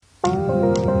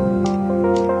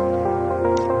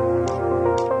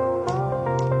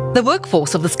The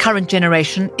workforce of this current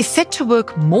generation is set to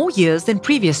work more years than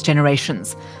previous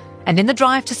generations. And in the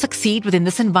drive to succeed within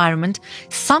this environment,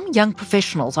 some young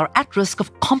professionals are at risk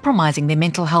of compromising their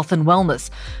mental health and wellness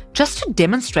just to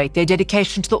demonstrate their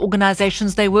dedication to the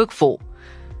organizations they work for.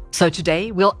 So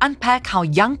today, we'll unpack how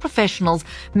young professionals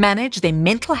manage their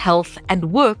mental health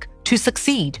and work to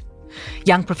succeed.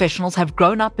 Young professionals have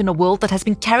grown up in a world that has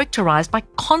been characterized by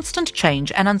constant change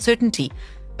and uncertainty,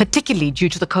 particularly due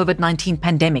to the COVID-19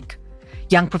 pandemic.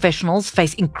 Young professionals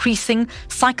face increasing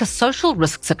psychosocial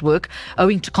risks at work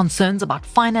owing to concerns about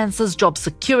finances, job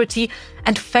security,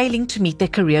 and failing to meet their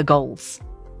career goals.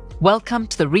 Welcome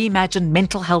to the Reimagine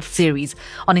Mental Health series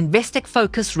on Investec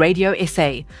Focus Radio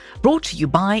SA, brought to you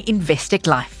by Investec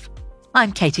Life.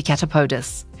 I'm Katie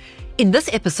Katapodis. In this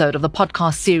episode of the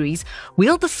podcast series,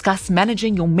 we'll discuss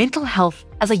managing your mental health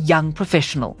as a young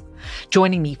professional.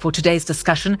 Joining me for today's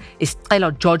discussion is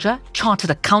Sicelo Joja,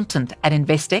 Chartered Accountant at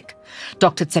Investec,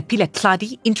 Dr. Tshepile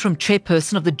Tlali, Interim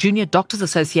Chairperson of the Junior Doctors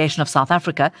Association of South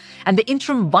Africa and the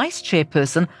Interim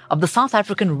Vice-Chairperson of the South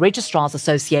African Registrars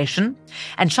Association,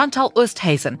 and Chantelle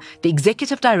Oosthuizen, the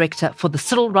Executive Director for the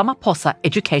Cyril Ramaphosa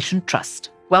Education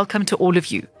Trust. Welcome to all of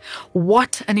you.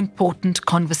 What an important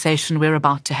conversation we're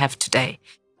about to have today.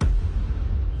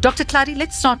 Dr. Tlali,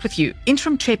 let's start with you,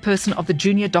 Interim Chairperson of the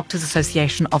Junior Doctors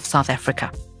Association of South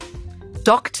Africa.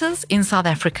 Doctors in South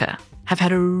Africa have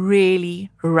had a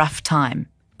really rough time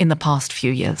in the past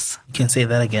few years. You can say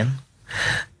that again.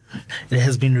 It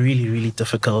has been really, really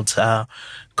difficult.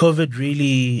 COVID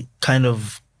really kind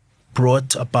of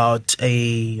brought about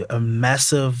a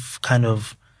massive kind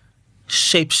of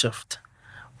shapeshift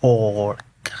or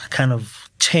kind of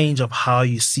change of how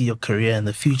you see your career in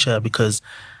the future, because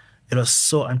it was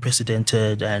so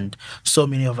unprecedented and so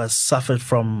many of us suffered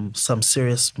from some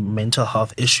serious mental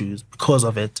health issues because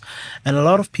of it. And a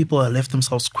lot of people have left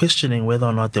themselves questioning whether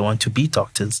or not they want to be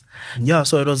doctors. Yeah,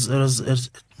 so it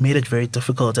made it very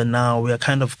difficult. And now we are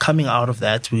kind of coming out of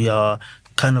that. We are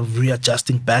kind of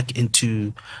readjusting back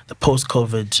into the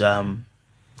post-COVID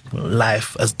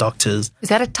life as doctors. Is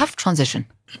that a tough transition?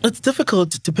 It's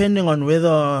difficult depending on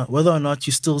whether or not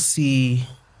you still see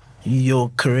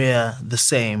your career the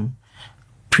same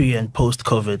pre and post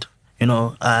COVID. You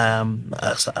know,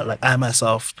 I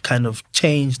myself kind of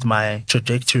changed my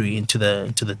trajectory into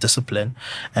the discipline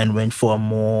and went for a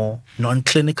more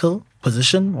non-clinical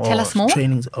position or Tell us more.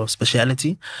 Training or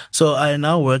speciality. So I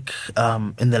now work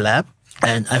in the lab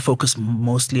and I focus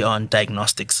mostly on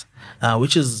diagnostics,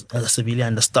 which is a severely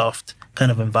understaffed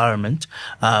kind of environment.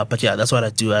 But yeah, that's what I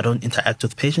do. I don't interact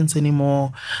with patients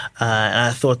anymore. And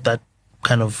I thought that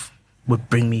kind of would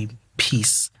bring me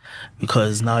peace,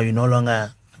 because now you no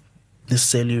longer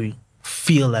necessarily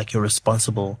feel like you're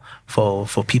responsible for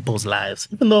people's lives,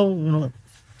 even though, you know,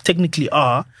 technically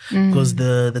are, because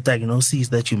the diagnoses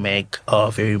that you make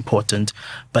are very important,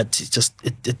 but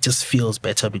it just feels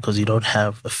better because you don't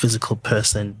have a physical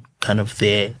person kind of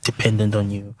there dependent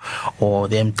on you or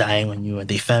them dying on you and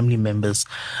their family members.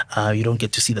 You don't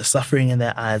get to see the suffering in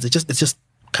their eyes. It's just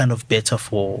kind of better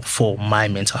for my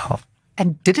mental health.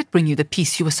 And did it bring you the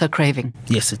peace you were so craving?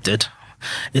 Yes, it did.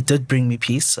 It did bring me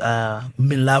peace. I'm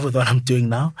in love with what I'm doing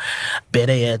now.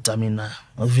 Better yet, I mean,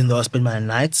 even though I spend my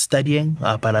nights studying,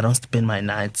 but I don't spend my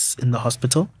nights in the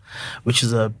hospital, which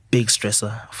is a big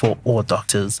stressor for all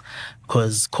doctors,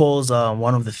 because calls are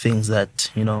one of the things that,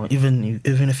 you know, even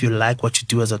if you like what you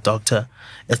do as a doctor,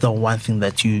 it's the one thing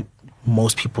that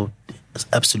most people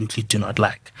absolutely do not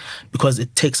like, because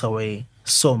it takes away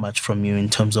so much from you in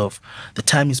terms of the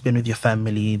time you spend with your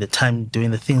family, the time doing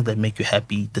the things that make you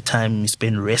happy, the time you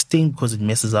spend resting because it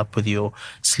messes up with your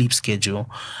sleep schedule.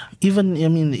 Even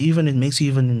it makes you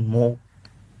even more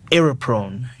error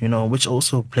prone, you know, which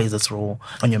also plays its role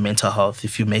on your mental health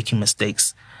if you're making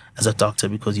mistakes as a doctor,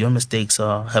 because your mistakes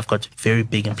have got very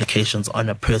big implications on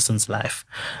a person's life.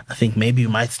 I think maybe you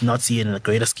might not see it in the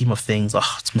greater scheme of things.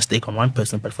 Oh, it's a mistake on one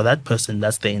person, but for that person,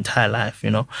 that's their entire life, you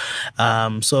know.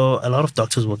 So a lot of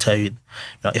doctors will tell you,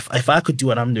 know, if I could do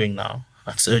what I'm doing now,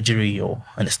 like surgery or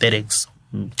anesthetics,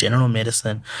 general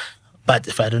medicine, but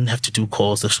if I didn't have to do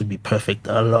calls, this would be perfect.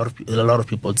 A lot of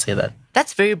people would say that.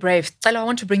 That's very brave. Sicelo, I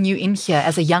want to bring you in here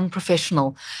as a young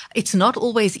professional. It's not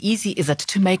always easy, is it,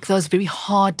 to make those very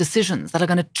hard decisions that are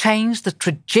going to change the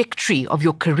trajectory of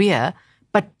your career,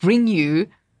 but bring you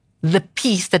the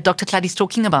peace that Dr. Tlali is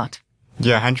talking about?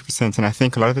 Yeah, 100%. And I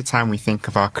think a lot of the time we think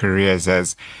of our careers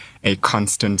as a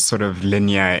constant sort of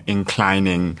linear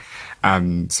inclining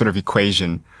sort of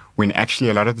equation, when actually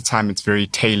a lot of the time it's very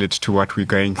tailored to what we're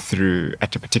going through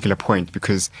at a particular point,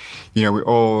 because, we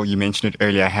all, you mentioned it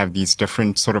earlier, have these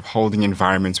different sort of holding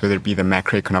environments, whether it be the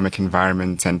macroeconomic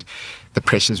environment and the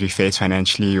pressures we face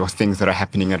financially or things that are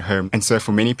happening at home. And so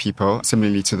for many people,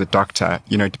 similarly to the doctor,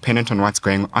 dependent on what's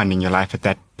going on in your life at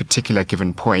that particular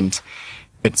given point,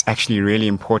 it's actually really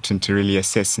important to really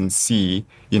assess and see,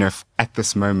 at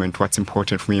this moment, what's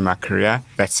important for me in my career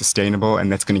that's sustainable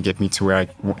and that's going to get me to where I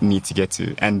need to get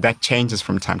to. And that changes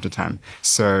from time to time.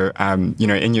 So, in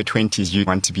your 20s, you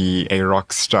want to be a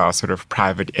rock star, sort of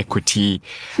private equity,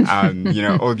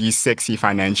 all these sexy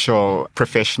financial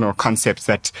professional concepts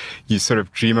that you sort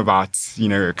of dream about,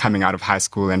 coming out of high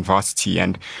school and varsity.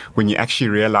 And when you actually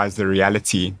realize the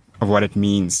reality of what it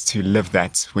means to live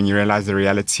that, when you realize the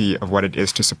reality of what it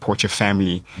is to support your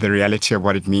family, the reality of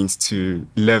what it means to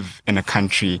live in a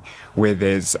country where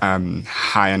there's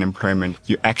high unemployment,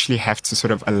 you actually have to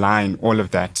sort of align all of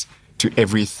that to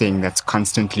everything that's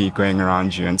constantly going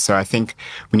around you. And so I think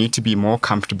we need to be more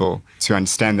comfortable to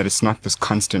understand that it's not this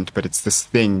constant, but it's this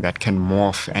thing that can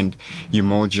morph and you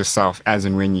mold yourself as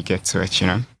and when you get to it,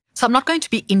 So I'm not going to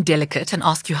be indelicate and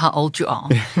ask you how old you are,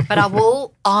 but I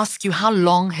will ask you, how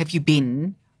long have you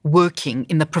been working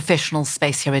in the professional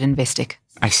space here at Investec?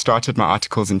 I started my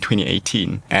articles in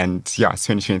 2018 and it's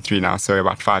 2023 now, so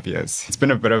about 5 years. It's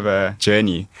been a bit of a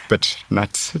journey, but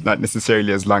not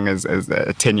necessarily as long as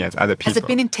 10 years, other people. Has it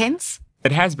been intense?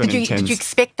 It has been intense. Did you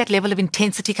expect that level of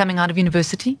intensity coming out of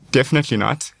university? Definitely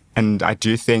not. And I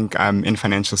do think in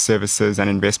financial services and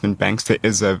investment banks, there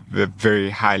is a very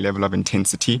high level of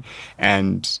intensity,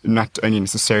 and not only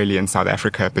necessarily in South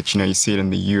Africa, but, you see it in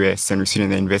the US, and we've seen it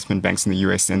in the investment banks in the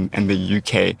US and the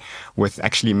UK with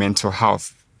actually mental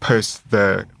health. Post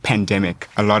the pandemic,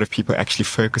 a lot of people are actually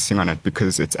focusing on it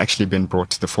because it's actually been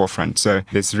brought to the forefront. So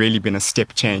there's really been a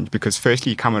step change because firstly,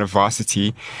 you come out of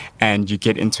varsity and you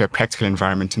get into a practical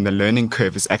environment, and the learning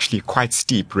curve is actually quite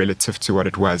steep relative to what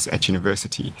it was at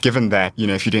university. Given that,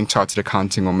 if you're doing chartered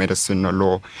accounting or medicine or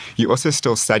law, you're also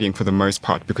still studying for the most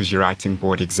part because you're writing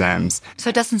board exams. So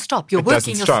it doesn't stop. You're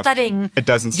working, you're studying, it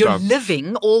doesn't you're stop.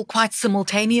 living all quite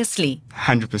simultaneously.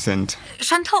 100%.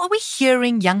 Chantelle, are we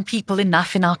hearing young people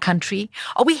enough in our country?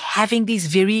 Are we having these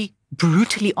very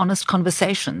brutally honest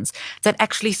conversations that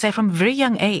actually say from a very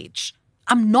young age,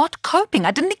 I'm not coping.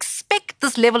 I didn't expect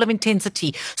this level of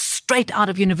intensity straight out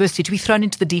of university to be thrown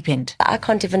into the deep end. I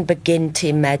can't even begin to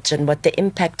imagine what the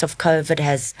impact of COVID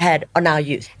has had on our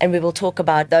youth. And we will talk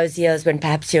about those years when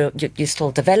perhaps you're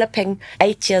still developing,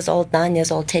 8 years old, 9 years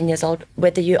old, 10 years old,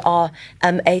 whether you are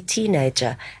a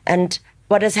teenager. And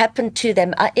what has happened to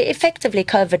them, effectively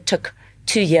COVID took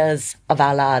 2 years of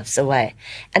our lives away.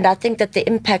 And I think that the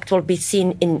impact will be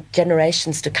seen in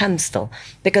generations to come still,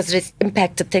 because it's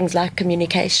impacted things like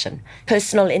communication,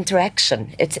 personal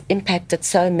interaction. It's impacted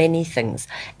so many things.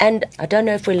 And I don't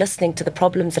know if we're listening to the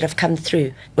problems that have come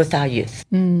through with our youth.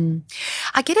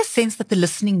 I get a sense that the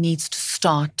listening needs to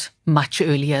start much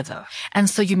earlier though.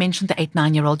 And so you mentioned the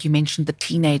 8-9-year-old, you mentioned the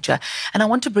teenager. And I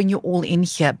want to bring you all in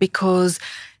here because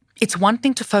it's one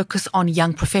thing to focus on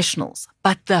young professionals,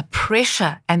 but the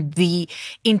pressure and the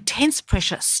intense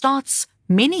pressure starts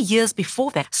many years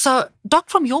before that. So, Doc,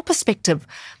 from your perspective,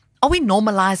 are we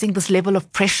normalizing this level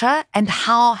of pressure, and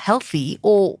how healthy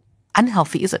or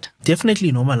unhealthy is it?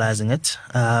 Definitely normalizing it.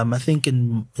 I think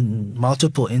in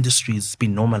multiple industries it's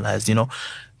been normalized,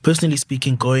 Personally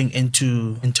speaking, going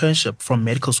into internship from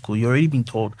medical school, you're already being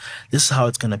told this is how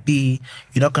it's going to be.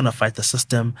 You're not going to fight the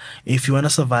system. If you want to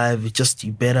survive,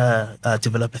 you better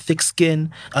develop a thick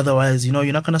skin. Otherwise, you're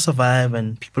not going to survive,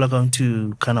 and people are going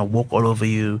to kind of walk all over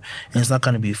you, and it's not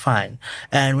going to be fine.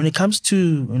 And when it comes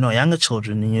to, younger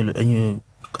children,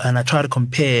 and I try to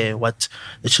compare what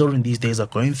the children these days are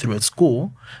going through at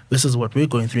school versus what we're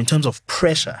going through in terms of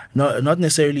pressure. Not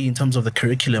necessarily in terms of the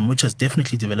curriculum, which has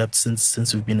definitely developed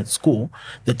since we've been at school,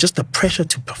 that just the pressure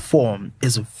to perform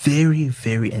is very,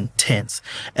 very intense.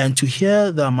 And to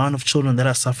hear the amount of children that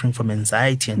are suffering from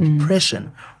anxiety and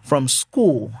depression from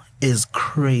school is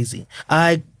crazy.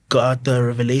 I got the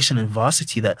revelation in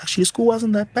varsity that actually school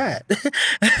wasn't that bad.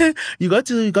 You got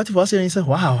to varsity and you said,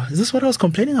 wow, is this what I was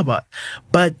complaining about?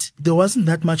 But there wasn't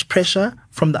that much pressure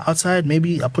from the outside.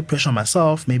 Maybe I put pressure on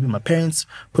myself. Maybe my parents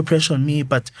put pressure on me.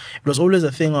 But it was always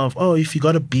a thing of, if you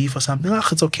got a B for something,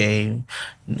 it's okay.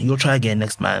 You'll try again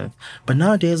next month. But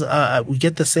nowadays, we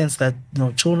get the sense that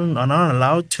children are not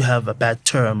allowed to have a bad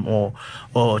term or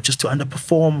just to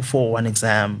underperform for one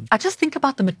exam. I just think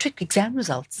about the matric exam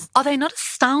results. Are they not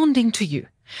astounding to you?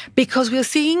 Because we are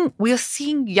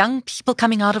seeing young people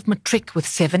coming out of matric with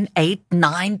 7, 8,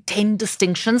 9, 10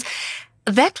 distinctions.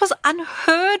 That was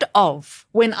unheard of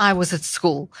when I was at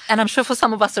school. And I'm sure for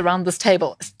some of us around this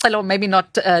table, Sicelo, maybe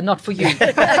not for you.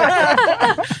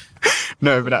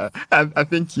 No, but I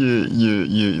think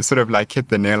you sort of like hit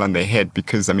the nail on the head,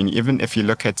 because, I mean, even if you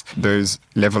look at those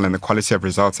level and the quality of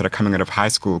results that are coming out of high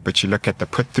school, but you look at the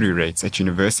put-through rates at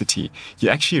university, you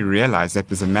actually realize that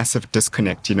there's a massive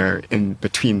disconnect, in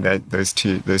between those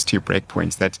two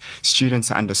breakpoints, that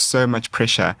students are under so much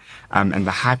pressure and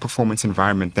the high-performance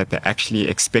environment that they're actually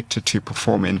expected to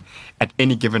perform in at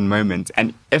any given moment.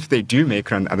 And if they do make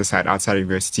it on the other side, outside of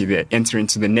university, they enter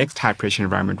into the next high-pressure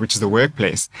environment, which is the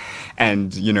workplace. And,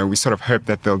 we sort of hope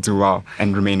that they'll do well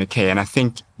and remain okay. And I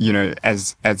think,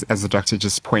 as the doctor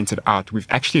just pointed out, we've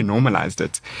actually normalized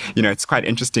it. It's quite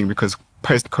interesting because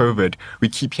post-COVID, we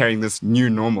keep hearing this new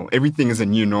normal. Everything is a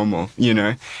new normal,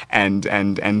 and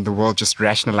the world just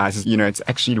rationalizes. It's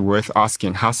actually worth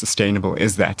asking, how sustainable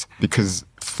is that? Because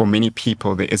for many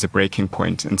people, there is a breaking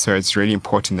point. And so it's really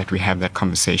important that we have that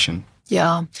conversation.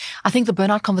 Yeah, I think the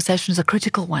burnout conversation is a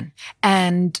critical one.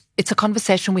 And it's a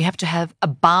conversation we have to have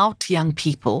about young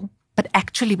people, but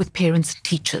actually with parents and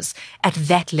teachers at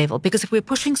that level. Because if we're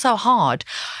pushing so hard,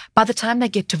 by the time they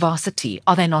get to varsity,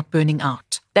 are they not burning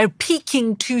out? They're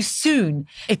peaking too soon.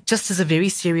 It just is a very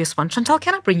serious one. Chantelle,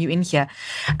 can I bring you in here?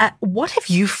 What have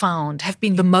you found have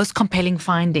been the most compelling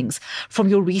findings from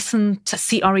your recent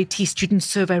CRET student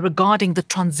survey regarding the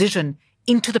transition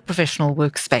into the professional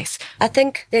workspace? I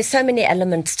think there's so many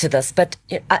elements to this, but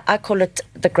I call it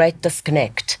the great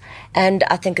disconnect. And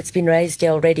I think it's been raised here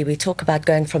already. We talk about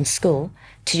going from school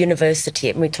to university,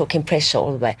 and we're talking pressure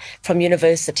all the way from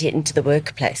university into the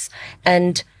workplace.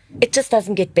 And it just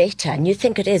doesn't get better. And you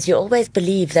think it is. You always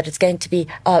believe that it's going to be,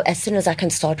 as soon as I can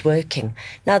start working.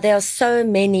 Now, there are so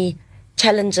many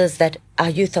challenges that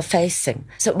our youth are facing.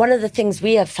 So one of the things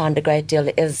we have found a great deal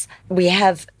is we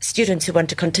have students who want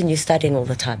to continue studying all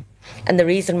the time. And the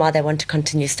reason why they want to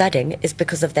continue studying is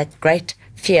because of that great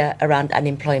fear around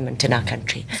unemployment in our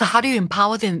country. So how do you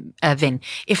empower them then?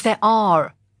 If they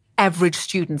are average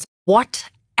students, what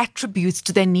attributes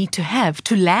do they need to have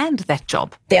to land that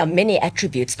job? There are many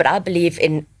attributes, but I believe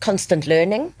in constant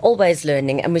learning, always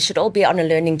learning, and we should all be on a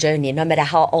learning journey, no matter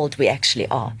how old we actually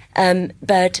are.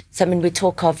 We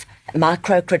talk of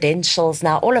micro-credentials.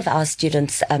 Now, all of our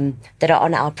students that are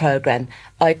on our program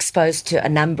are exposed to a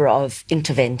number of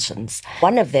interventions,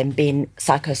 one of them being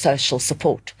psychosocial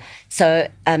support. So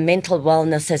mental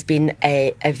wellness has been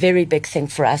a very big thing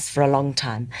for us for a long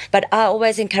time. But I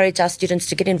always encourage our students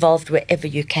to get involved wherever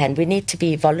you can. We need to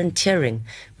be volunteering.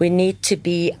 We need to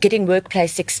be getting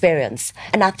workplace experience.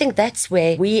 And I think that's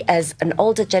where we as an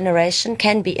older generation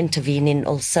can be intervening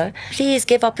also. Please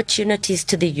give opportunities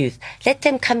to the youth. Let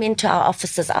them come into our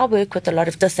offices. I work with a lot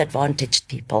of disadvantaged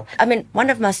people. I mean, one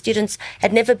of my students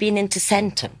had never been into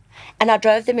Sandton. And I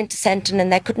drove them into Sandton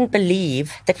and they couldn't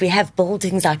believe that we have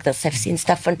buildings like this. They've seen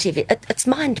stuff on TV. It's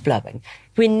mind-blowing.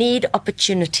 We need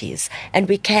opportunities, and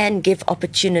we can give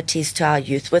opportunities to our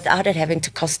youth without it having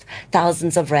to cost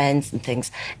thousands of rands and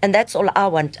things. And that's all I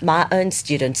want my own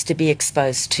students to be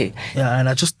exposed to. Yeah, and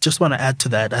I just want to add to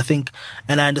that. I think,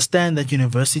 and I understand that the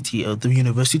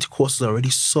university courses are already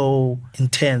so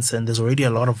intense and there's already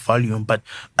a lot of volume, but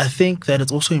I think that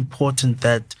it's also important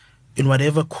that in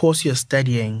whatever course you're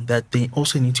studying, that they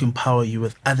also need to empower you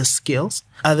with other skills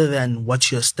other than what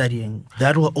you're studying.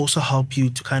 That will also help you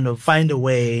to kind of find a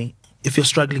way if you're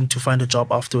struggling to find a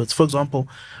job afterwards. For example,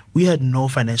 we had no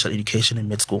financial education in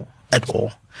mid school at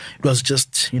all. It was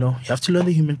just, you have to learn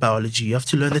the human biology, you have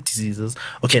to learn the diseases.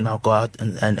 Okay, now go out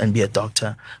and be a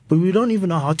doctor. But we don't even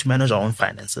know how to manage our own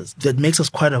finances. That makes us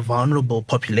quite a vulnerable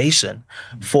population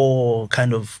for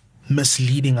kind of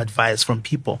misleading advice from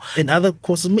people. In other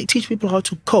courses, teach people how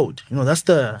to code. That's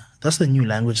the new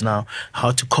language now.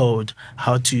 How to code,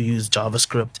 how to use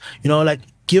JavaScript.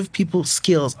 Give people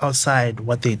skills outside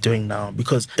what they're doing now.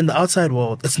 Because in the outside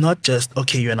world, it's not just,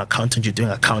 okay, you're an accountant, you're doing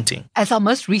accounting. As our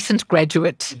most recent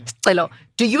graduate, Sicelo,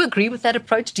 do you agree with that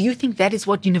approach? Do you think that is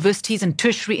what universities and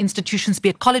tertiary institutions, be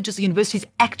it colleges or universities,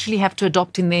 actually have to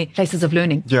adopt in their places of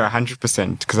learning? Yeah,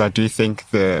 100%. Because I do think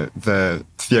the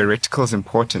theoretical is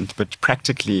important, but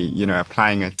practically,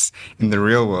 applying it in the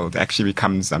real world actually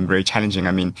becomes very challenging.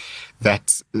 I mean,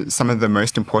 that some of the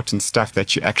most important stuff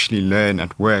that you actually learn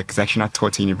at work is actually not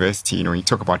taught at university. When you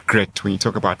talk about grit, when you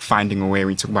talk about finding a way,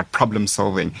 when you talk about problem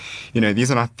solving,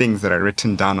 these are not things that are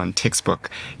written down on textbook.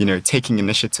 Taking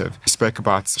initiative. You spoke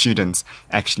about students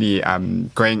actually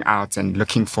going out and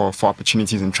looking for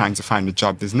opportunities and trying to find a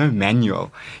job. There's no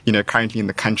manual, currently in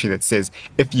the country that says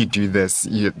if you do this,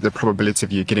 the probability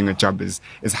of you getting a job is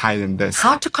higher than this.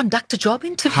 How to conduct a job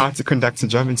interview.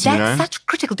 That's such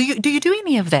critical. Do you do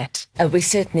any of that? We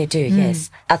certainly do, yes.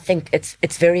 I think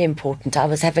it's very important. I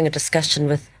was having a discussion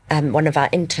with one of our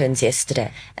interns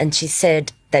yesterday, and she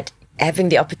said that having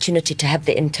the opportunity to have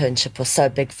the internship was so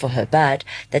big for her, but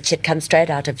that she'd come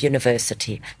straight out of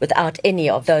university without any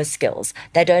of those skills.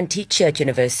 They don't teach you at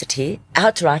university how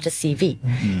to write a CV,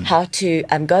 how to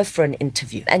go for an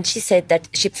interview. And she said that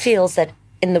she feels that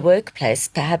in the workplace,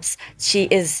 perhaps she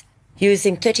is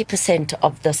using 30%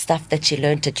 of the stuff that she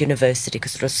learned at university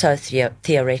because it was so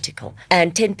theoretical.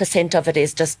 And 10% of it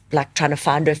is just like trying to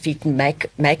find her feet and make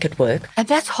it work. And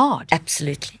that's hard.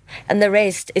 Absolutely. And the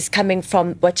rest is coming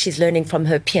from what she's learning from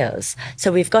her peers.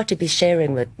 So we've got to be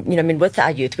sharing with, with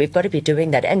our youth, we've got to be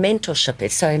doing that. And mentorship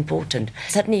is so important.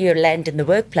 Suddenly you land in the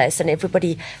workplace and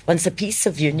everybody wants a piece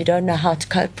of you and you don't know how to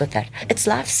cope with that. It's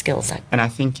life skills. And I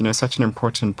think, such an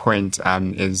important point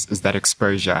is that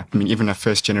exposure. I mean, even a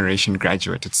first generation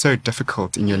graduate, it's so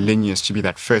difficult in your lineage to be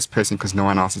that first person because no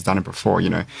one else has done it before,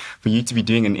 for you to be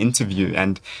doing an interview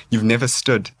and you've never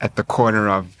stood at the corner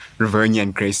of Rivonia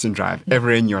and Grayston Drive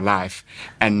ever in your life.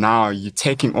 And now you're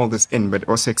taking all this in, but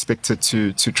also expected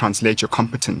to translate your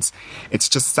competence. It's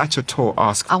just such a tall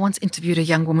ask. I once interviewed a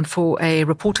young woman for a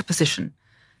reporter position,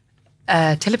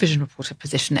 a television reporter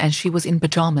position, and she was in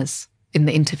pajamas in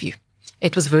the interview.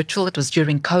 It was virtual. It was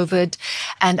during COVID.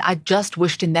 And I just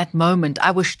wished in that moment,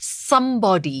 I wished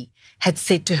somebody had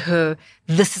said to her,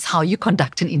 this is how you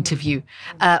conduct an interview.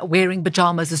 Wearing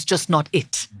pajamas is just not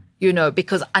it,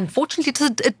 because unfortunately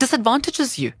it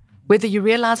disadvantages you, whether you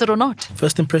realize it or not.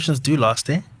 First impressions do last,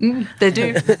 eh? They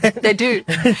do. They do.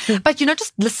 But,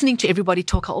 just listening to everybody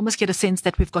talk, I almost get a sense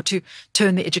that we've got to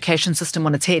turn the education system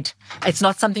on its head. It's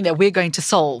not something that we're going to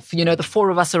solve, the four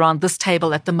of us around this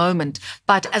table at the moment.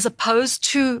 But as opposed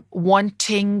to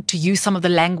wanting to use some of the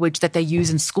language that they use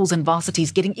in schools and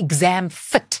varsities, getting exam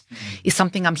fit is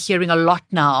something I'm hearing a lot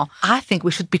now. I think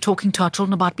we should be talking to our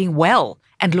children about being well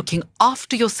and looking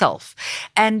after yourself.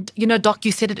 And, Doc,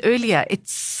 you said it earlier,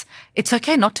 it's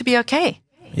okay not to be okay.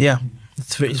 Yeah,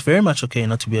 it's very much okay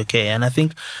not to be okay. And I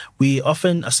think we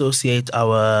often associate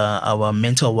our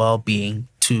mental well-being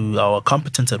to our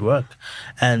competence at work.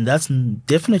 And that's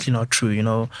definitely not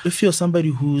true. If you're somebody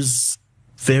who's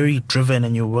very driven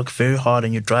and you work very hard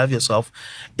and you drive yourself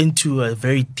into a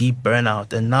very deep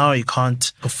burnout and now you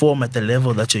can't perform at the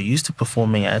level that you're used to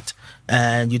performing at,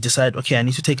 and you decide, okay, I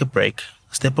need to take a break,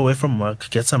 step away from work,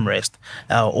 get some rest,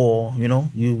 or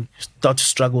you start to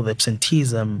struggle with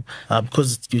absenteeism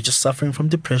because you're just suffering from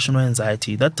depression or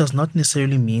anxiety. That does not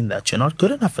necessarily mean that you're not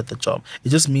good enough at the job. It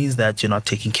just means that you're not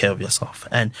taking care of yourself.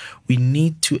 And we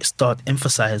need to start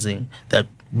emphasizing that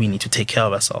we need to take care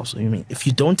of ourselves. If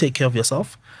you don't take care of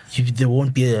yourself, there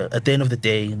won't be at the end of the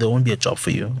day, there won't be a job for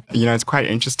you. It's quite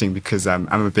interesting because I'm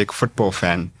a big football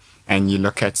fan. And you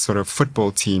look at sort of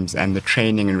football teams and the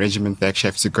training and regiment they actually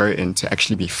have to go in to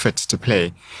actually be fit to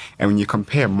play. And when you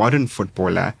compare a modern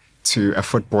footballer to a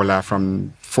footballer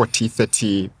from 40,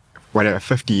 30,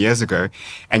 50 years ago,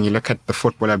 and you look at the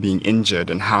footballer being injured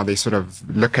and how they sort of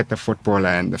look at the footballer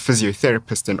and the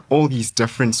physiotherapist and all these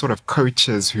different sort of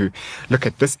coaches who look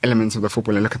at this element of the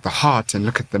football and look at the heart and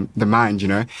look at the mind,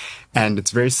 And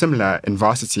it's very similar in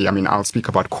varsity. I'll speak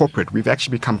about corporate. We've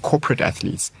actually become corporate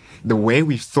athletes. The way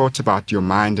we've thought about your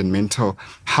mind and mental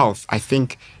health, I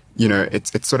think,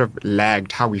 it's sort of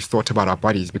lagged how we've thought about our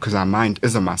bodies because our mind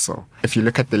is a muscle. If you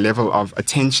look at the level of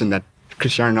attention that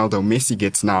Cristiano Ronaldo, Messi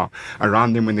gets now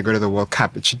around them when they go to the World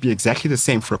Cup, it should be exactly the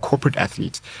same for a corporate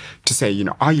athlete to say,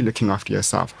 are you looking after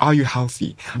yourself? Are you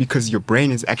healthy? Because your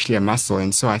brain is actually a muscle.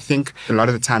 And so I think a lot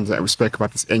of the times that we spoke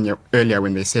about this earlier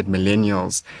when they said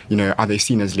millennials, are they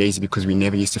seen as lazy because we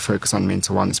never used to focus on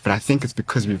mental wellness? But I think it's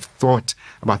because we've thought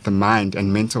about the mind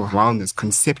and mental wellness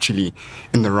conceptually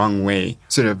in the wrong way.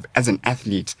 Sort of as an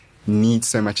athlete needs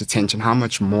so much attention. How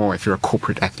much more if you're a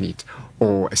corporate athlete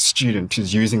or a student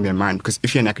who's using their mind? Because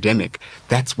if you're an academic,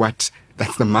 that's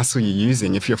the muscle you're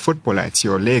using. If you're a footballer, it's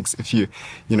your legs.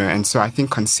 And so I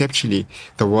think conceptually,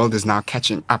 the world is now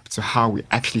catching up to how we're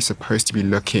actually supposed to be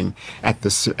looking at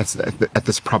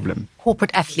this problem.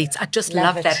 Corporate athletes, I just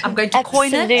love that. I'm going to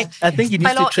coin it. I think you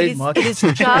need to trademark it.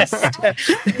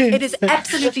 It is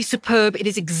absolutely superb. It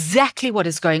is exactly what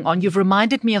is going on. You've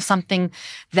reminded me of something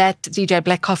that DJ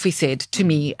Black Coffee said to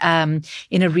me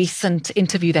in a recent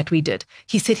interview that we did.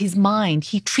 He said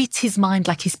he treats his mind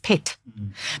like his pet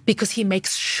because he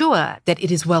makes sure that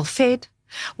it is well fed,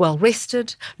 well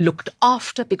rested, looked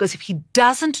after, because if he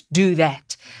doesn't do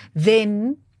that,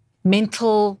 then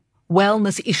mental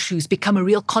wellness issues become a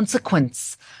real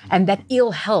consequence and that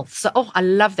ill health. So, I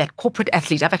love that. Corporate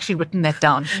athlete. I've actually written that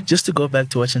down. Just to go back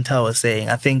to what Chantelle was saying,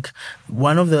 I think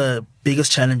one of the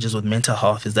biggest challenges with mental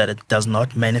health is that it does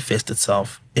not manifest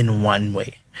itself in one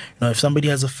way. If somebody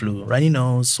has a flu, runny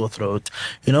nose, sore throat,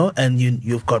 and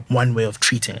you've got one way of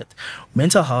treating it.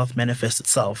 Mental health manifests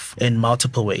itself in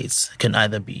multiple ways. It can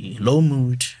either be low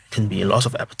mood, can be loss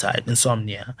of appetite,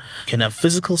 insomnia, can have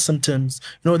physical symptoms.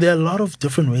 There are a lot of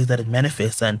different ways that it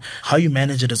manifests, and how you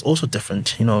manage it is also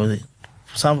different.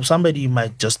 Somebody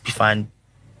might just be fine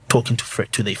talking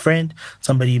to their friend.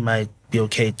 Somebody might be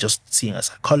okay just seeing a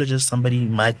psychologist. Somebody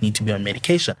might need to be on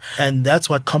medication. And that's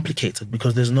what complicates it,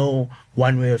 because there's no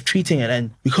one way of treating it.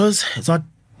 And because it's not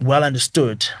well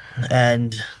understood,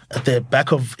 and at the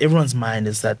back of everyone's mind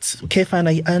is that, okay, fine,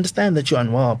 I understand that you're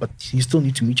unwell, but you still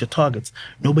need to meet your targets.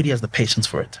 Nobody has the patience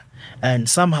for it. And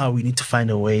somehow we need to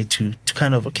find a way to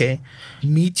kind of,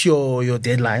 meet your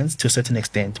deadlines to a certain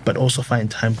extent, but also find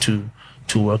time to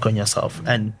work on yourself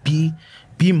and be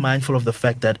mindful of the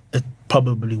fact that it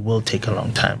probably will take a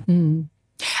long time.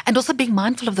 And also being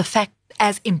mindful of the fact,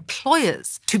 as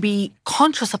employers, to be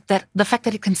conscious of the fact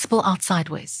that it can spill out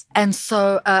sideways. And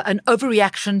so an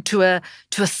overreaction to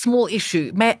a small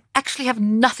issue may actually have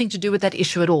nothing to do with that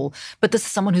issue at all. But this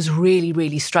is someone who's really,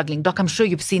 really struggling. Doc, I'm sure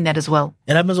you've seen that as well.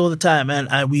 It happens all the time.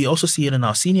 And we also see it in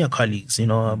our senior colleagues.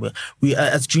 We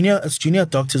as junior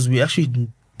doctors, we actually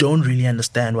don't really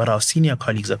understand what our senior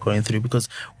colleagues are going through, because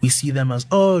we see them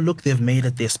as, look, they've made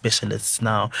it, they're specialists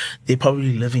now. They're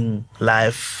probably living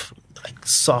life like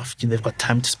soft. They've got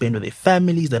time to spend with their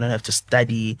families. They don't have to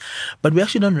study. But we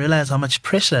actually don't realize how much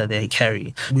pressure they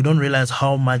carry. We don't realize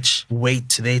how much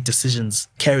weight their decisions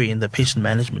carry in the patient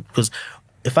management. Because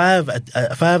if I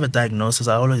have a diagnosis,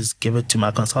 I always give it to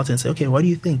my consultant and say, okay, what do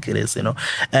you think it is?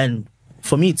 And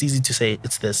for me, it's easy to say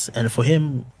it's this. And for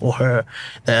him or her,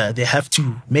 they have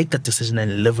to make that decision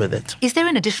and live with it. Is there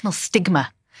an additional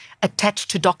stigma attached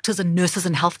to doctors and nurses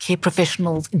and healthcare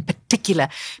professionals in particular?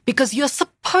 Because you're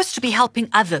supposed to be helping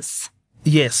others.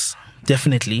 Yes,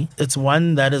 definitely. It's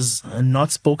one that is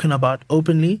not spoken about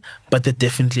openly, but it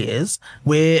definitely is.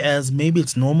 Whereas maybe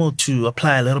it's normal to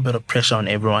apply a little bit of pressure on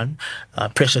everyone,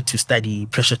 pressure to study,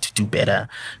 pressure to do better.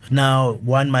 Now,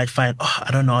 one might find, I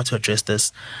don't know how to address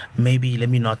this. Maybe let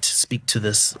me not speak to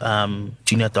this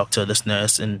junior doctor, this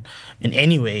nurse in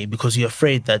any way, because you're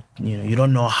afraid that you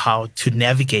don't know how to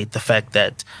navigate the fact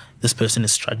that this person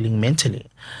is struggling mentally.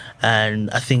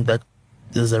 And I think that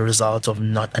is a result of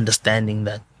not understanding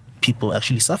that people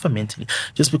actually suffer mentally.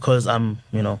 Just because I'm,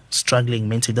 struggling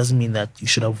mentally doesn't mean that you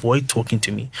should avoid talking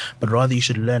to me, but rather you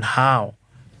should learn how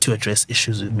to address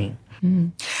issues with me.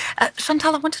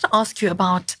 Chantelle, I wanted to ask you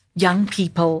about young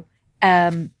people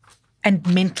and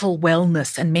mental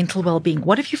wellness and mental well-being.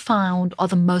 What have you found are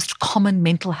the most common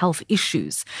mental health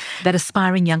issues that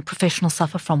aspiring young professionals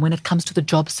suffer from when it comes to the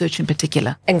job search in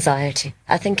particular? Anxiety.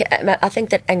 I think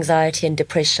that anxiety and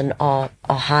depression are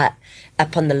high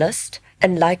up on the list.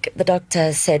 And like the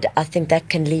doctor said, I think that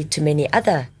can lead to many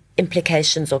other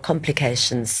implications or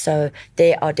complications. So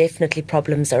there are definitely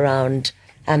problems around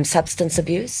substance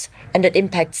abuse, and it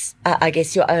impacts, I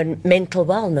guess, your own mental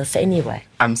wellness anyway.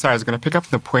 I'm sorry, I was going to pick up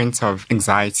the point of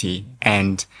anxiety,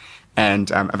 and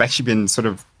I've actually been sort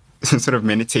of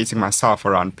meditating myself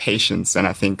around patience. And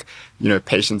I think,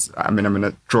 patience, I'm going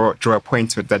to draw a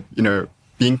point to it that,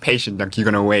 being patient, like you're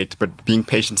going to wait, but being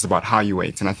patient is about how you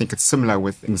wait. And I think it's similar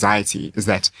with anxiety, is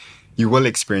that you will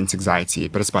experience anxiety,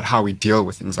 but it's about how we deal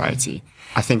with anxiety.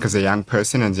 I think as a young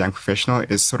person and as a young professional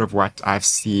is sort of what I've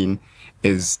seen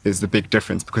is the big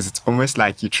difference, because it's almost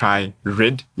like you try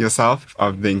rid yourself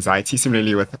of the anxiety.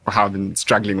 Similarly with how I've been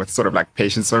struggling with sort of like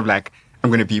patience, sort of like I'm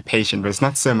going to be patient, but it's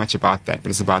not so much about that, but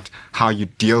it's about how you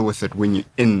deal with it when you're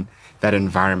in that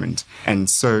environment. And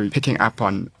so picking up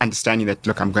on understanding that,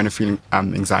 look, I'm going to feel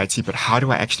anxiety, but how do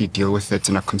I actually deal with it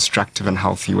in a constructive and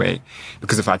healthy way?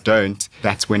 Because if I don't,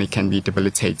 that's when it can be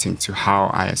debilitating to how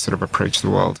I sort of approach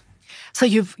the world. So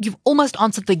you've almost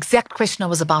answered the exact question I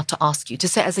was about to ask you. To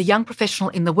say, as a young professional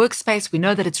in the workspace, we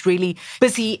know that it's really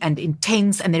busy and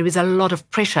intense and there is a lot of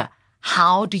pressure.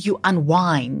 How do you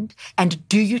unwind, and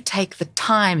do you take the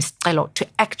time, Sicelo, to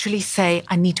actually say,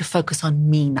 I need to focus on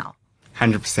me now?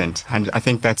 100%. And I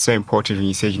think that's so important when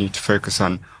you say you need to focus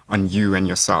on you and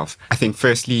yourself. I think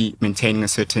firstly, maintaining a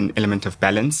certain element of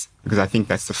balance, because I think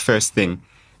that's the first thing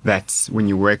that when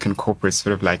you work in corporate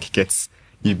sort of like gets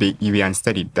you be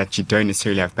unstudied, that you don't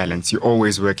necessarily have balance. You're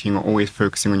always working, or always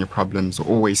focusing on your problems, or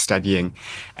always studying.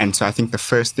 And so I think the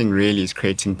first thing really is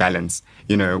creating balance.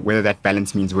 Whether that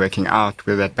balance means working out,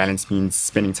 whether that balance means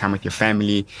spending time with your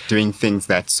family, doing things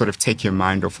that sort of take your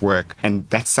mind off work. And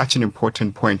that's such an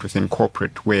important point within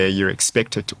corporate, where you're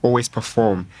expected to always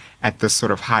perform at this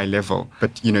sort of high level.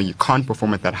 But, you can't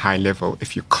perform at that high level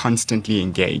if you're constantly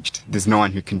engaged. There's no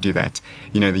one who can do that.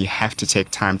 You have to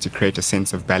take time to create a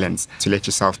sense of balance, to let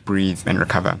yourself breathe and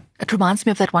recover. It reminds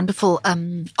me of that wonderful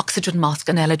oxygen mask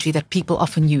analogy that people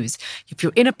often use. If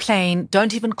you're in a plane,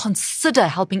 don't even consider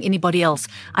helping anybody else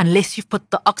unless you've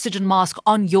put the oxygen mask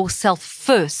on yourself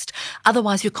first.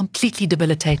 Otherwise, you're completely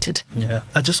debilitated. Yeah,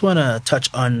 I just want to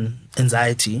touch on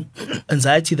anxiety.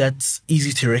 Anxiety that's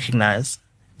easy to recognize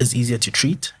is easier to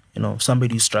treat.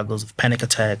 Somebody who struggles with panic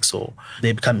attacks, or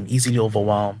they become easily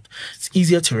overwhelmed, it's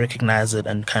easier to recognize it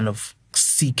and kind of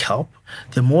seek help.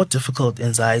 The more difficult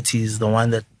anxiety is the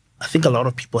one that I think a lot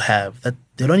of people have, that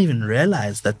they don't even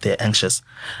realize that they're anxious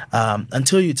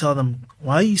until you tell them,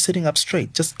 why are you sitting up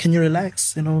straight? Just, can you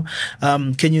relax? Can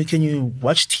you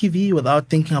watch TV without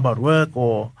thinking about work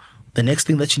or the next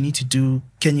thing that you need to do?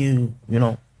 Can you,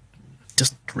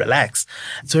 just relax?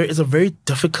 So it's a very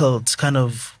difficult kind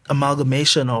of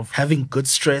amalgamation of having good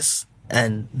stress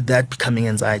and that becoming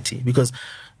anxiety, because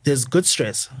there's good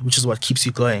stress, which is what keeps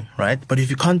you going, right? But if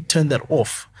you can't turn that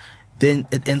off, then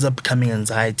it ends up becoming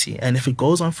anxiety. And if it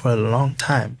goes on for a long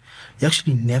time, you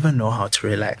actually never know how to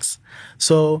relax.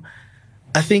 So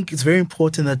I think it's very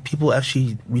important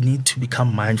that we need to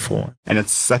become mindful. And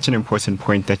it's such an important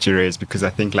point that you raise, because I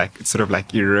think it sort of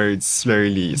erodes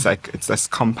slowly. It's this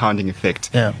compounding effect.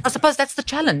 Yeah. I suppose that's the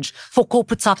challenge for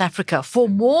corporate South Africa, for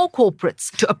more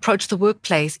corporates to approach the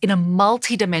workplace in a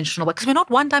multi-dimensional way, because we're not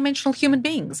one-dimensional human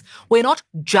beings. We're not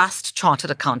just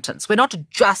chartered accountants. We're not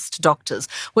just doctors.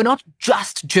 We're not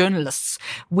just journalists.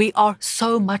 We are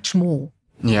so much more.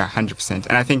 Yeah, 100%.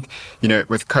 And I think,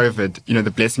 with COVID, the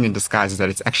blessing in disguise is that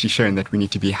it's actually shown that we need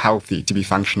to be healthy to be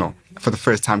functional. For the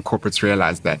first time, corporates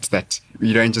realize that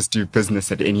you don't just do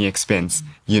business at any expense.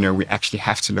 We actually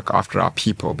have to look after our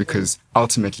people, because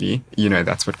ultimately,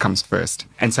 that's what comes first.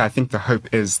 And so I think the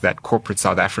hope is that corporate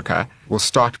South Africa will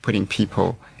start putting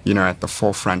people, at the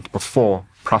forefront, before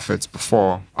profits,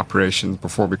 before operations,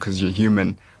 because you're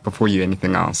human, before you're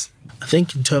anything else. I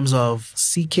think in terms of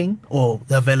seeking or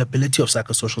the availability of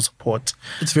psychosocial support,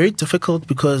 it's very difficult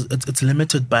because it's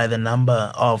limited by the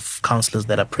number of counselors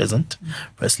that are present,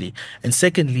 firstly. And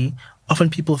secondly, often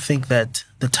people think that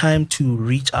the time to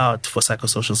reach out for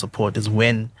psychosocial support is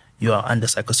when you are under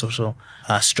psychosocial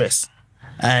stress.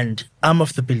 And I'm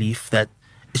of the belief that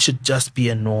it should just be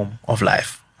a norm of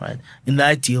life, right? In the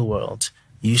ideal world,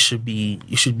 you should be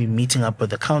meeting up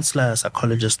with a counselor, a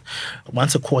psychologist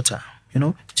once a quarter,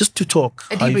 just to talk.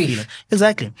 A how you debrief. feeling.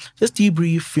 Exactly. Just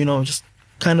debrief, just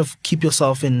kind of keep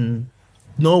yourself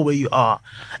know where you are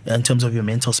in terms of your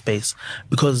mental space,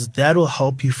 because that will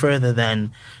help you further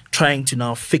than trying to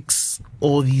now fix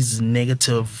all these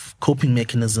negative coping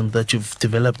mechanisms that you've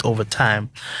developed over time,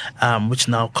 which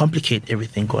now complicate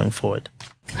everything going forward.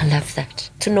 I love that.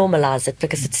 To normalize it,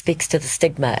 because it speaks to the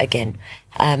stigma again,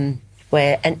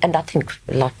 where I think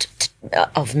a lot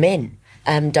of men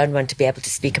don't want to be able to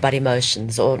speak about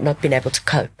emotions or not being able to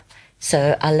cope.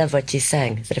 So I love what you're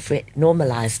saying, that if we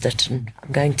normalized it, and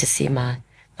I'm going to see my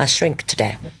shrink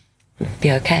today, it'd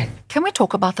be okay. Can we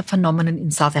talk about the phenomenon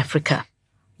in South Africa?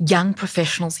 Young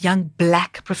professionals, young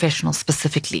black professionals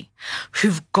specifically,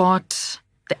 who've got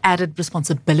the added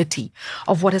responsibility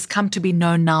of what has come to be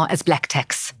known now as black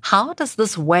tax. How does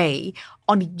this weigh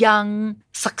on young,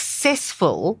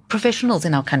 successful professionals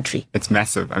in our country? It's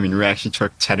massive. I mean, we were actually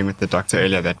chatting with the doctor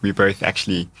earlier that we're both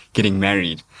actually getting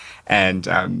married.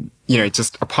 And,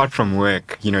 just apart from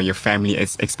work, your family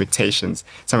expectations.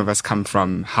 Some of us come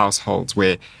from households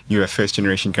where you're a first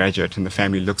generation graduate and the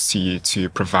family looks to you to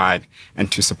provide and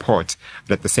to support.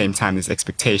 But at the same time, there's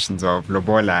expectations of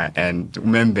lobola and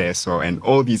umembeso and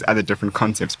all these other different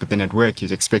concepts. But then at work,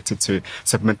 you're expected to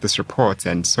submit this report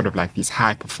and sort of these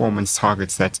high performance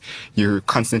targets that you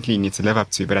constantly need to live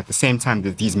up to. But at the same time,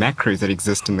 there's these macros that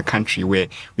exist in the country where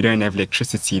we don't have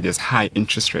electricity. There's high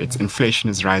interest rates. Inflation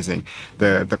is rising.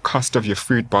 The cost of your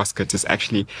food basket is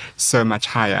actually so much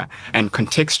higher. And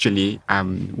contextually,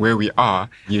 where we are,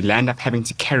 you land up having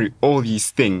to carry all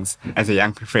these things as a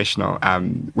young professional,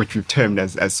 which we've termed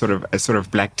as sort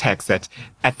of black tax that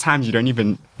at times you don't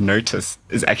even notice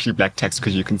is actually black tax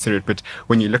because you consider it. But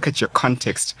when you look at your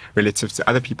context relative to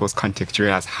other people's context, you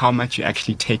realize how much you're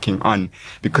actually taking on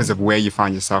because of where you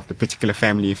find yourself, the particular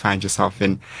family you find yourself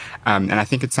in. And I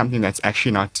think it's something that's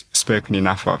actually not spoken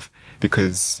enough of.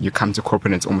 because you come to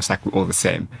corporate and it's almost like we're all the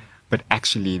same. But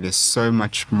actually, there's so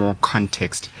much more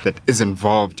context that is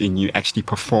involved in you actually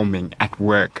performing at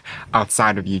work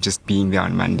outside of you just being there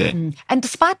on Monday. And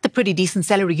despite the pretty decent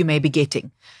salary you may be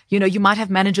getting, you might have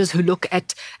managers who look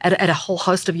at a whole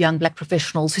host of young black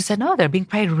professionals who say, no, they're being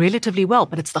paid relatively well.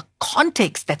 But it's the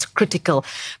context that's critical,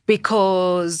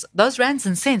 because those rands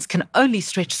and cents can only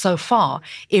stretch so far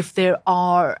if there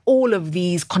are all of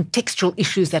these contextual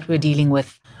issues that we're dealing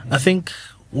with. I think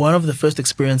one of the first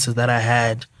experiences that I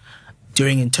had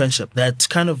during internship that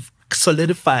kind of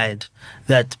solidified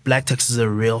that black tax is a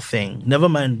real thing. Never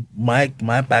mind my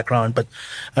background, but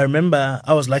I remember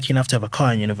I was lucky enough to have a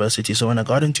car in university. So when I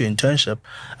got into internship,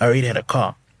 I already had a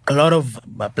car. A lot of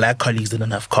my black colleagues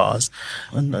didn't have cars,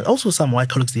 and also some white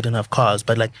colleagues didn't have cars,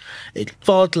 but it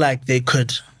felt like they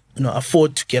could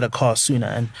afford to get a car sooner.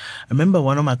 And I remember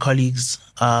one of my colleagues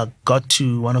got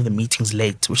to one of the meetings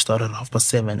late, which started at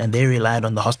 7:30, and they relied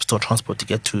on the hospital transport to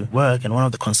get to work. And one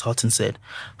of the consultants said,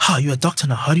 you're a doctor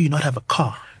now, how do you not have a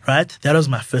car? Right? That was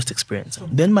my first experience.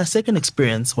 Then my second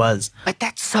experience was... But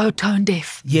that's so tone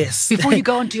deaf. Yes. Before you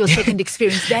go on to your second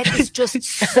experience, that is just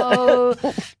so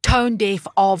tone deaf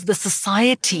of the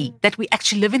society that we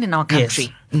actually live in our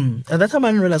country. Yes. At that time, I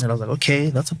didn't realize it. I was like,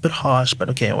 okay, that's a bit harsh, but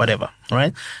okay, whatever.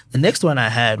 Right? The next one I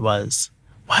had was,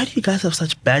 why do you guys have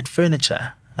such bad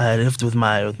furniture? I lived with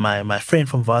my friend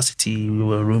from varsity. We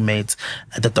were roommates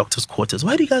at the doctor's quarters.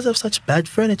 Why do you guys have such bad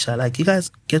furniture? Like, you guys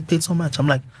get paid so much. I'm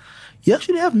like, you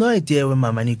actually have no idea where my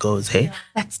money goes, hey? Yeah,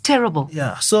 that's terrible.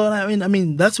 Yeah. So, I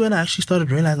mean, that's when I actually started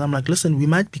realizing, I'm like, listen, we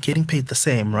might be getting paid the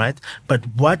same, right? But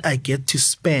what I get to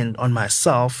spend on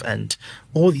myself and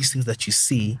all these things that you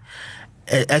see,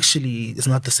 it actually is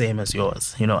not the same as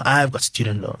yours. I've got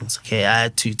student loans, okay? I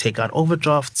had to take out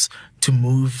overdrafts to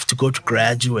move, to go to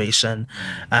graduation.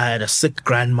 I had a sick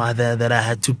grandmother that I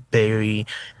had to bury.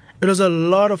 It was a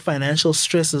lot of financial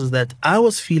stresses that I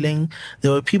was feeling.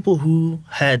 There were people who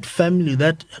had family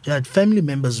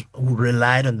members who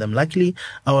relied on them. Luckily,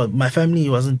 my family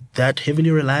wasn't that heavily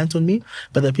reliant on me,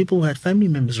 but there are people who had family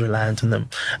members reliant on them.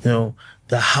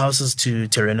 The houses to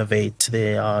renovate,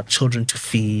 there are children to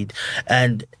feed,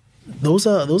 and those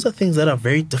are things that are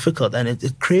very difficult, and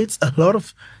it creates a lot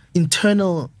of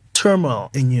internal turmoil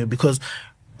in you, because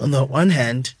on the one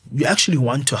hand, you actually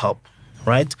want to help.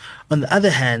 Right? On the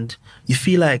other hand, you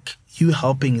feel like you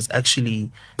helping is actually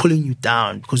pulling you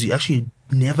down, because you actually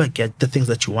never get the things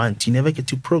that you want. You never get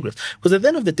to progress. Because at the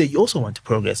end of the day, you also want to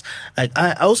progress. Like,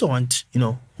 I also want,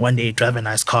 one day drive a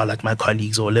nice car like my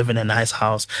colleagues, or live in a nice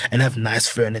house and have nice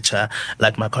furniture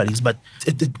like my colleagues. But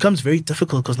it becomes very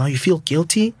difficult, because now you feel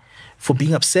guilty for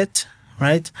being upset.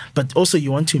 Right? But also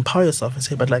you want to empower yourself and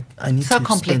say, but I need to... So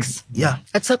complex. Yeah.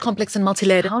 It's so complex and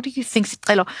multi-layered. How do you think,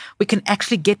 Sicelo, we can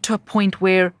actually get to a point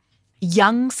where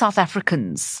young South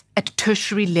Africans at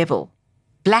tertiary level,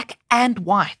 black and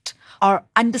white, are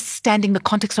understanding the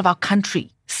context of our country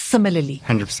similarly?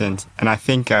 100%. And I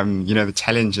think, the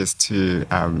challenge is to,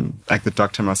 like the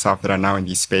doctor and myself that are now in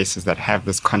these spaces that have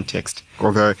this context.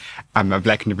 Although I'm a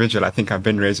black individual, I think I've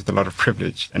been raised with a lot of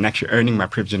privilege, and actually owning my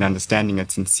privilege and understanding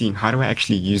it and seeing how do I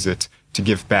actually use it to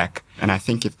give back. And I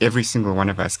think if every single one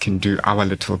of us can do our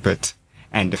little bit,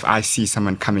 and if I see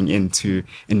someone coming into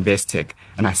Investec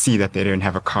and I see that they don't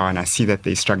have a car, and I see that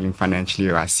they're struggling financially,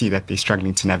 or I see that they're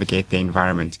struggling to navigate their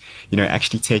environment,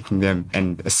 actually taking them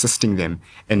and assisting them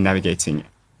in navigating.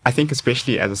 I think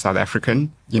especially as a South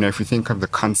African, if we think of the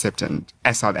concept and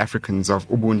as South Africans of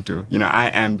Ubuntu, I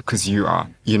am because you are.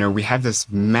 We have this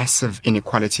massive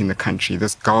inequality in the country,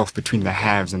 this gulf between the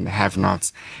haves and the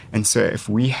have-nots. And so if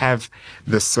we have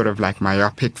this sort of like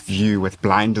myopic view with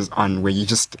blinders on, where you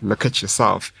just look at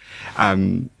yourself,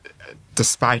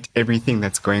 despite everything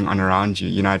that's going on around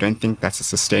you, I don't think that's a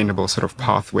sustainable sort of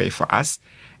pathway for us.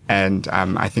 And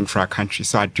I think for our country.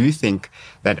 So I do think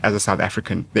that as a South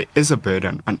African, there is a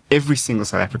burden on every single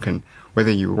South African,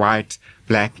 whether you're white,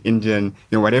 black, Indian,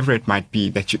 whatever it might be,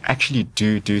 that you actually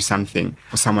do something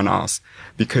for someone else.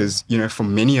 Because, for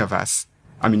many of us,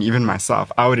 even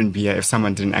myself, I wouldn't be here if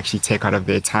someone didn't actually take out of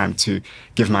their time to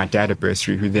give my dad a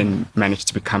bursary, who then managed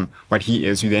to become what he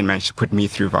is, who then managed to put me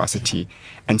through varsity.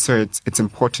 And so it's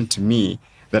important to me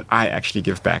that I actually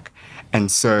give back.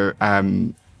 And so,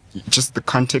 just the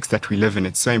context that we live in,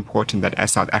 it's so important that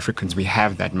as South Africans, we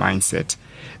have that mindset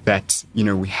that,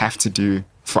 we have to do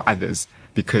for others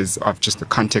because of just the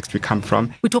context we come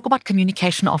from. We talk about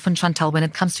communication often, Chantelle, when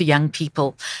it comes to young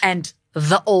people. And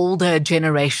the older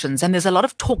generations, and there's a lot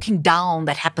of talking down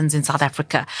that happens in South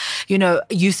Africa. You know,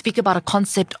 you speak about a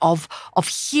concept of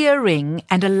hearing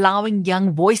and allowing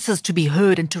young voices to be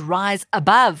heard and to rise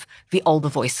above the older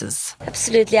voices.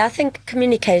 Absolutely. I think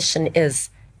communication is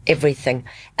everything.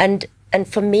 And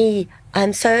for me,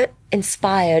 I'm so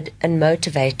inspired and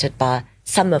motivated by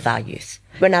some of our youth.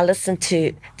 When I listen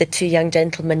to the two young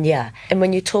gentlemen here, and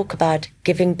when you talk about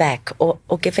giving back or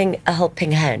giving a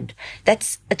helping hand,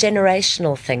 that's a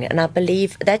generational thing. And I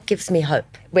believe that gives me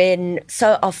hope. When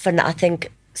so often I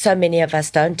think so many of us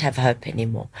don't have hope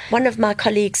anymore. One of my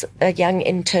colleagues, a young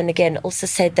intern again, also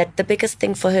said that the biggest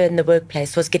thing for her in the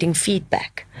workplace was getting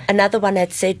feedback. Another one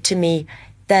had said to me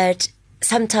that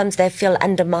sometimes they feel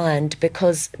undermined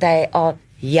because they are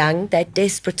young, they're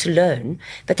desperate to learn,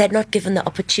 but they're not given the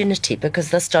opportunity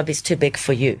because this job is too big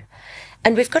for you.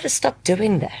 And we've got to stop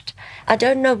doing that. I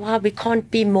don't know why we can't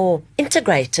be more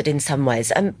integrated in some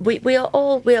ways. We are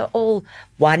all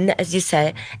one, as you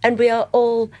say, and we are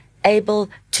all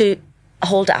able to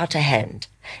hold out a hand.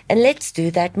 And let's do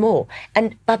that more.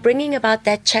 And by bringing about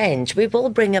that change, we will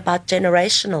bring about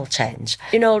generational change.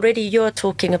 You know, already you're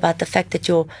talking about the fact that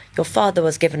your father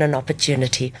was given an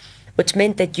opportunity, which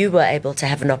meant that you were able to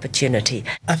have an opportunity.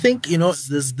 I think, you know,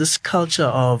 there's this culture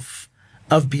of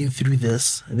being through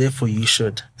this, therefore you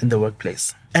should, in the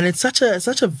workplace. And it's such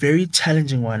a very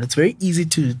challenging one. It's very easy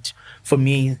for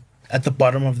me at the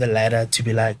bottom of the ladder to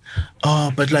be like,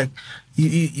 oh, but like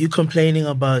you complaining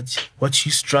about what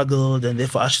you struggled and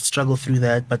therefore I should struggle through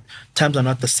that, but times are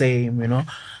not the same, you know.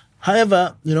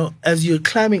 However, you know, as you're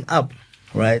climbing up,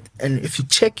 right, and if you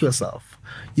check yourself,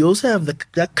 you also have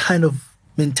that kind of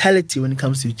mentality when it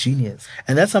comes to juniors.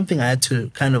 And that's something I had to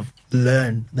kind of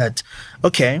learn that,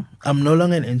 okay, I'm no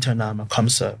longer an intern now, I'm a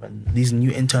ComServe, and these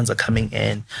new interns are coming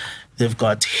in. They've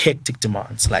got hectic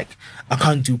demands. Like, I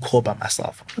can't do call by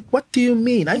myself. Like, what do you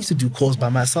mean? I used to do calls by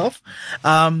myself.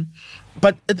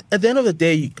 But at the end of the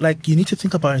day, you need to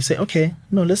think about it and say, okay,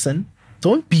 no, listen,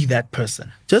 don't be that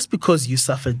person. Just because you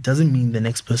suffered doesn't mean the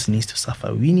next person needs to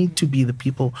suffer. We need to be the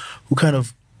people who kind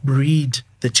of breed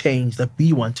the change that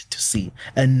we wanted to see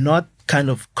and not kind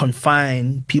of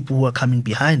confine people who are coming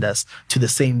behind us to the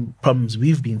same problems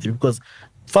we've been through. Because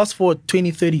fast forward 20,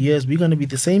 30 years, we're going to be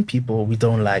the same people we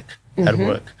don't like at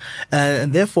work.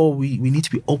 And therefore, we need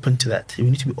to be open to that. We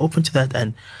need to be open to that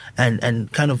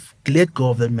and kind of let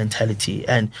go of that mentality.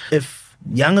 And if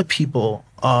younger people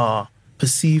are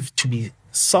perceived to be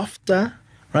softer,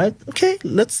 right? Okay,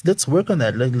 let's work on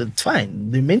that. It's fine.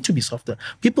 They're meant to be softer.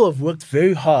 People have worked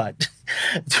very hard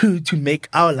to make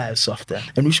our lives softer,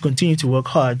 and we should continue to work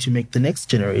hard to make the next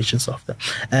generation softer.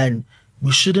 And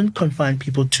we shouldn't confine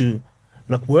people to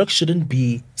work shouldn't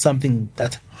be something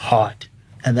that's hard,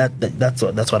 and that's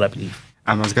what I believe.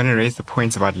 I was going to raise the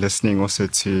point about listening also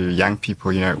to young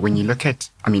people. You know, when you look at,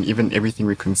 even everything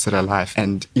we consider life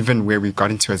and even where we've got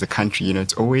into as a country, you know,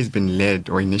 it's always been led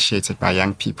or initiated by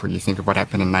young people. You think of what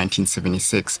happened in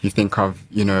 1976. You think of,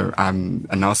 Nelson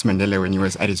Mandela when he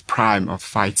was at his prime of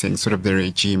fighting sort of the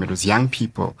regime. It was young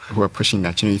people who were pushing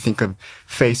that. You know, you think of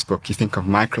Facebook, you think of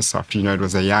Microsoft, it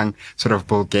was a young sort of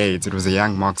Bill Gates. It was a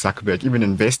young Mark Zuckerberg, even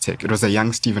Investec. It was a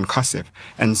young Stephen Kosseff.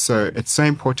 And so it's so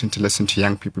important to listen to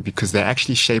young people because they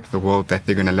actually shape the world that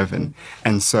they're going to live in.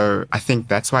 And so I think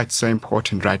that's why it's so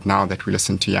important right now that we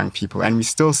listen to young people. And we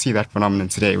still see that phenomenon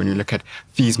today when you look at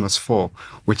Fees Must Fall,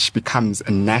 which becomes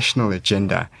a national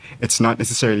agenda. It's not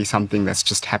necessarily something that's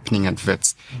just happening at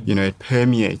WITS. It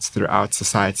permeates throughout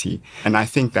society. And I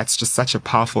think that's just such a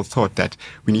powerful thought that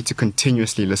we need to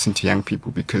continuously listen to young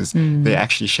people because they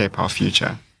actually shape our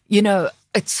future.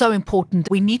 It's so important.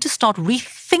 We need to start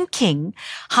rethinking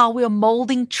how we are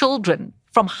molding children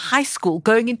from high school,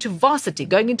 going into varsity,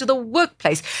 going into the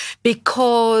workplace,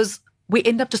 because we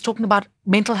end up just talking about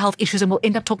mental health issues and we'll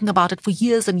end up talking about it for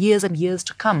years and years and years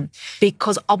to come.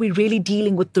 Because are we really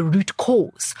dealing with the root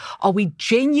cause? Are we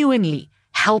genuinely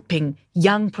helping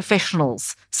young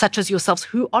professionals such as yourselves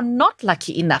who are not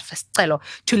lucky enough, Sicelo,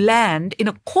 to land in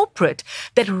a corporate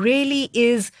that really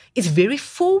is very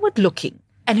forward-looking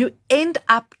and who end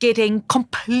up getting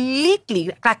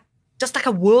completely just like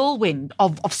a whirlwind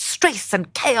of stress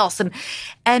and chaos and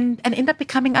end up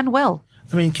becoming unwell?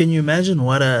 Can you imagine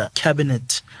what a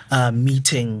cabinet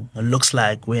meeting looks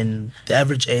like when the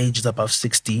average age is above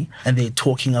 60 and they're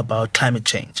talking about climate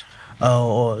change?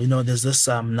 There's this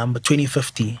number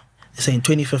 2050. They're saying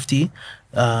 2050,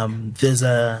 there's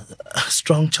a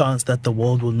strong chance that the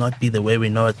world will not be the way we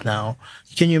know it now.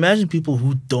 Can you imagine people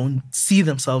who don't see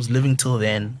themselves living till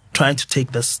then trying to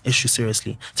take this issue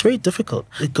seriously? It's very difficult.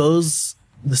 It goes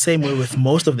The same way with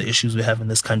most of the issues we have in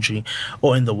this country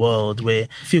or in the world, where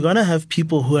if you're going to have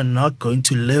people who are not going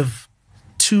to live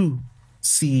to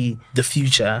see the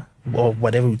future or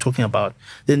whatever we're talking about,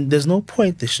 then there's no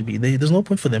point there's no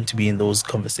point for them to be in those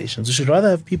conversations. You should rather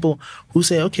have people who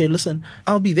say, okay, listen,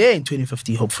 I'll be there in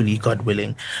 2050, hopefully, God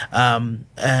willing.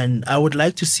 And I would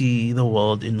like to see the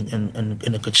world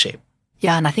in a good shape.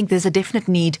 Yeah, and I think there's a definite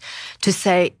need to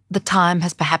say the time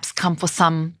has perhaps come for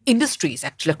some industries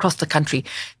actually across the country.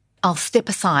 I'll step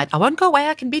aside. I won't go away.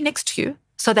 I can be next to you.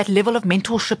 So that level of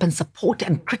mentorship and support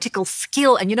and critical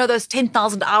skill, and those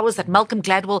 10,000 hours that Malcolm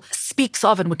Gladwell speaks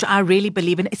of and which I really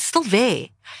believe in, it's still there.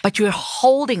 But you're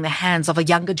holding the hands of a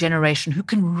younger generation who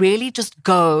can really just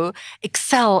go,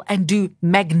 excel and do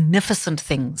magnificent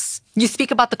things. You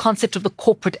speak about the concept of the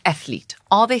corporate athlete.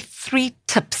 Are there 3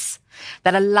 tips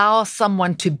that allow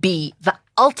someone to be the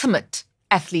ultimate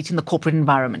athlete in the corporate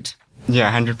environment?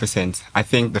 Yeah, 100%. I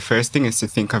think the first thing is to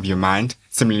think of your mind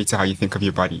similarly to how you think of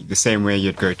your body. The same way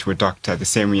you'd go to a doctor, the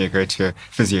same way you go to a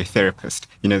physiotherapist.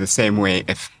 The same way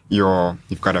if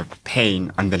you've got a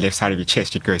pain on the left side of your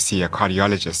chest, you'd go see a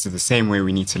cardiologist. So the same way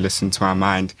we need to listen to our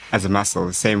mind as a muscle.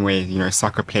 The same way,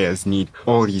 soccer players need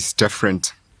all these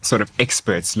different sort of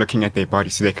experts looking at their body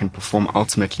so they can perform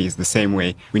ultimately is the same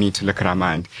way we need to look at our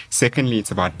mind. Secondly, it's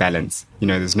about balance.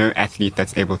 There's no athlete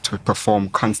that's able to perform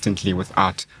constantly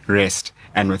without rest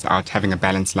and without having a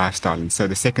balanced lifestyle. And so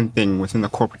the second thing within the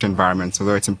corporate environment,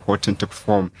 although it's important to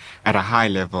perform at a high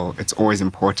level, it's always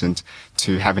important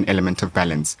to have an element of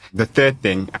balance. The third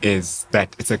thing is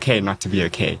that it's okay not to be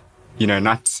okay.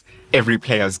 Not every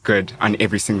player is good on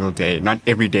every single day. Not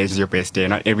every day is your best day.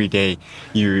 Not every day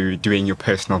you're doing your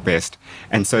personal best.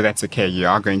 And so that's okay. You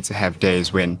are going to have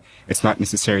days when it's not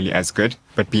necessarily as good,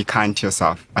 but be kind to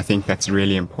yourself. I think that's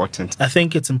really important. I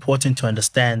think it's important to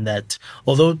understand that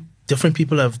although different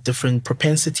people have different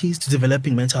propensities to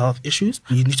developing mental health issues,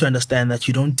 you need to understand that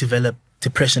you don't develop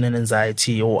depression and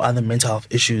anxiety or other mental health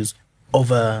issues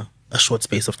over a short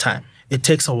space of time. It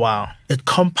takes a while. It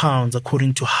compounds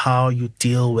according to how you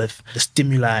deal with the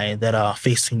stimuli that are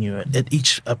facing you at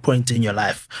each point in your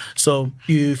life. So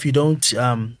if you don't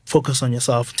focus on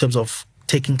yourself in terms of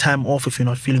taking time off if you're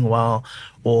not feeling well,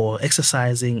 or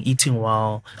exercising, eating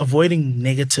well, avoiding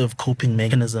negative coping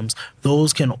mechanisms,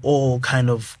 those can all kind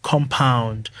of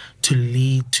compound to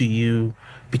lead to you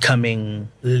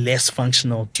becoming less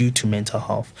functional due to mental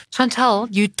health. Chantelle,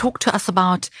 you talked to us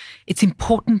about it's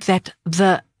important that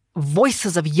the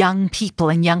voices of young people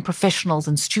and young professionals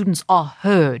and students are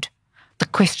heard. The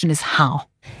question is how?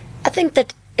 I think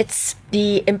that it's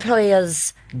the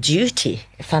employer's duty,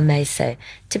 if I may say,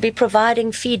 to be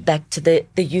providing feedback to the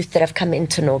youth that have come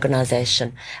into an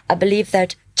organization. I believe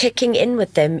that checking in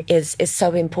with them is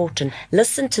so important.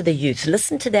 Listen to the youth,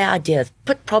 listen to their ideas,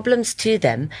 put problems to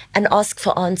them and ask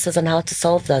for answers on how to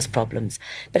solve those problems.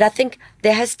 But I think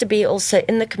there has to be also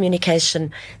in the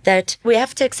communication that we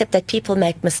have to accept that people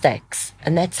make mistakes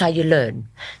and that's how you learn.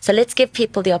 So let's give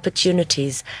people the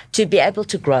opportunities to be able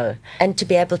to grow and to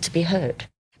be able to be heard.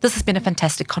 This has been a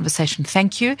fantastic conversation.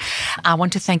 Thank you. I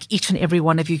want to thank each and every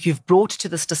one of you. You've brought to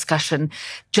this discussion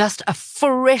just a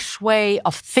fresh way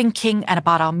of thinking and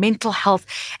about our mental health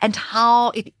and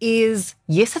how it is,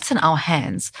 yes, it's in our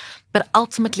hands, but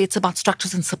ultimately it's about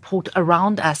structures and support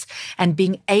around us and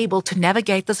being able to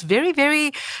navigate this very,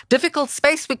 very difficult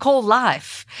space we call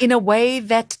life in a way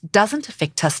that doesn't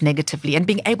affect us negatively, and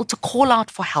being able to call out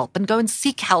for help and go and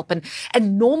seek help and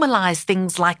normalize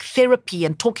things like therapy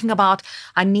and talking about,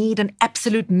 I need an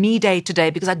absolute me day today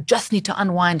because I just need to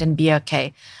unwind and be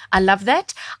okay. I love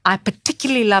that. I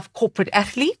particularly love corporate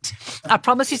athlete. I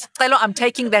promise you, Sicelo, I'm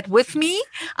taking that with me.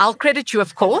 I'll credit you,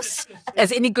 of course,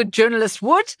 as any good journalist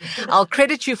would. I'll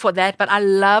credit you for that, but I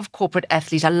love corporate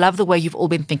athlete. I love the way you've all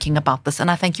been thinking about this, and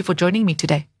I thank you for joining me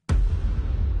today.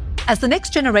 As the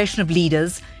next generation of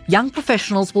leaders, young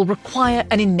professionals will require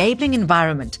an enabling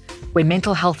environment where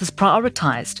mental health is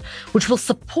prioritized, which will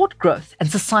support growth and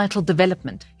societal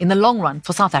development in the long run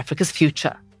for South Africa's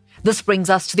future. This brings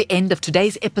us to the end of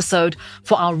today's episode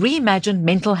for our Reimagine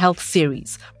Mental Health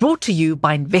series, brought to you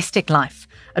by Investec Life,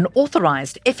 an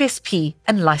authorized FSP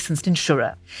and licensed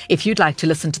insurer. If you'd like to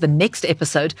listen to the next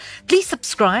episode, please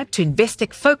subscribe to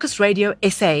Investec Focus Radio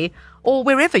SA or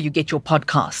wherever you get your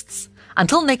podcasts.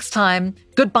 Until next time,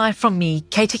 goodbye from me,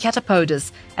 Katie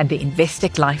Katapodas, and the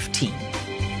Investec Life team.